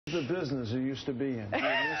The business you used to be in. Do you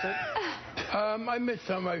miss it? I miss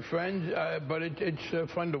some of my friends, but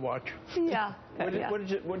it's fun to watch. Yeah. What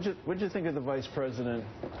did you think of the vice president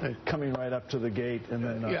coming right up to the gate and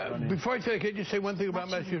then running? Before I say, can I just say one thing about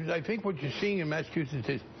Massachusetts? I think what you're seeing in Massachusetts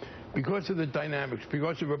is because of the dynamics,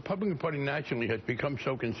 because the Republican Party nationally has become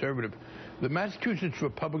so conservative, the Massachusetts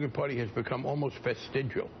Republican Party has become almost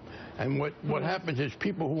vestigial. And what happens is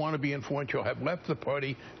people who want to be influential have left the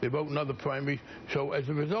party, they vote in other primaries. So as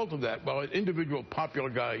a result of that, while an individual popular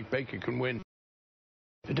guy, Baker, can win,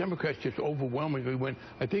 the Democrats just overwhelmingly win.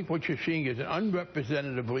 I think what you're seeing is an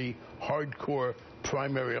unrepresentatively hardcore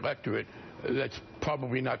primary electorate that's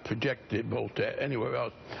probably not projectable to anywhere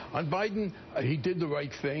else. On Biden, he did the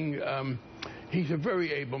right thing. He's a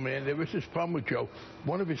very able man. There was this problem with Joe.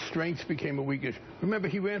 One of his strengths became a weakness. Remember,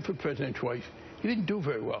 he ran for president twice. He didn't do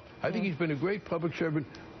very well. I think he's been a great public servant,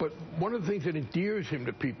 but one of the things that endears him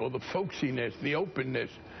to people, the folksiness, the openness,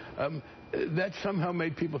 that somehow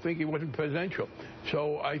made people think he wasn't presidential.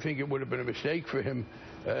 So I think it would have been a mistake for him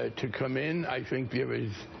to come in. I think there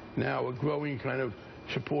is now a growing kind of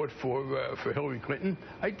support for Hillary Clinton.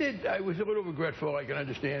 I was a little regretful. I can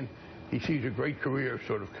understand he sees a great career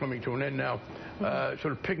sort of coming to an end now,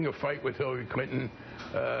 sort of picking a fight with Hillary Clinton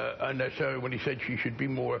unnecessarily when he said she should be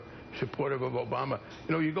more supportive of Obama.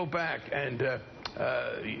 You know, you go back and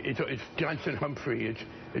it's Johnson Humphrey,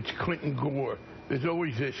 it's Clinton Gore. There's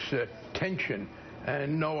always this tension.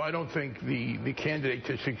 And no, I don't think the candidate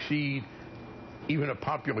to succeed, even a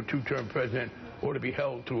popular two-term president, ought to be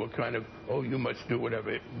held to a kind of, oh, you must do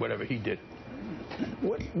whatever he did.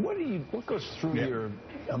 What goes through your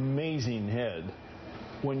amazing head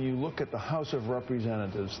when you look at the House of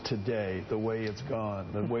Representatives today, the way it's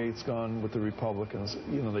gone with the Republicans?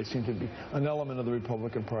 You know, they seem to be, an element of the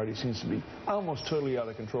Republican Party seems to be almost totally out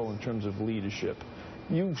of control in terms of leadership.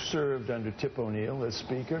 You served under Tip O'Neill as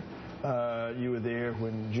Speaker. You were there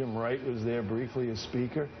when Jim Wright was there briefly as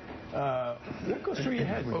Speaker. What goes through your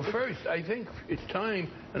head? Well, first, I think it's time,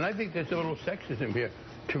 and I think there's a little sexism here,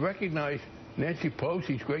 to recognize Nancy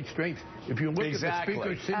Pelosi's great strengths. If you look at the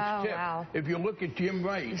speakers since Tip, if you look at Jim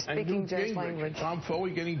Wright and Newt Gingrich, Tom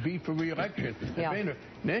Foley getting beat for re-election,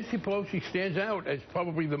 Nancy Pelosi stands out as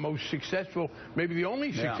probably the most successful, maybe the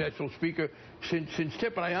only successful speaker since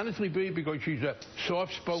Tip. And I honestly believe because she's a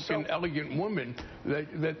soft-spoken, elegant woman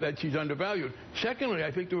that she's undervalued. Secondly,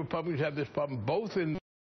 I think the Republicans have this problem both in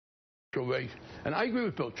race. And I agree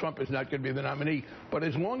with Bill, Trump is not going to be the nominee, but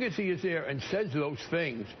as long as he is there and says those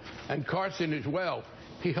things, and Carson as well,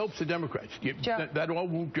 he helps the Democrats. That all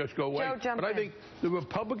won't just go away. But I think the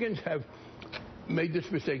Republicans have made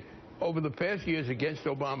this mistake over the past years against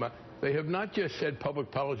Obama. They have not just said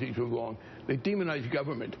public policies were wrong. They demonized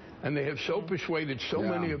government, and they have so persuaded so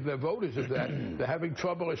many of their voters of that, they're having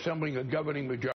trouble assembling a governing majority.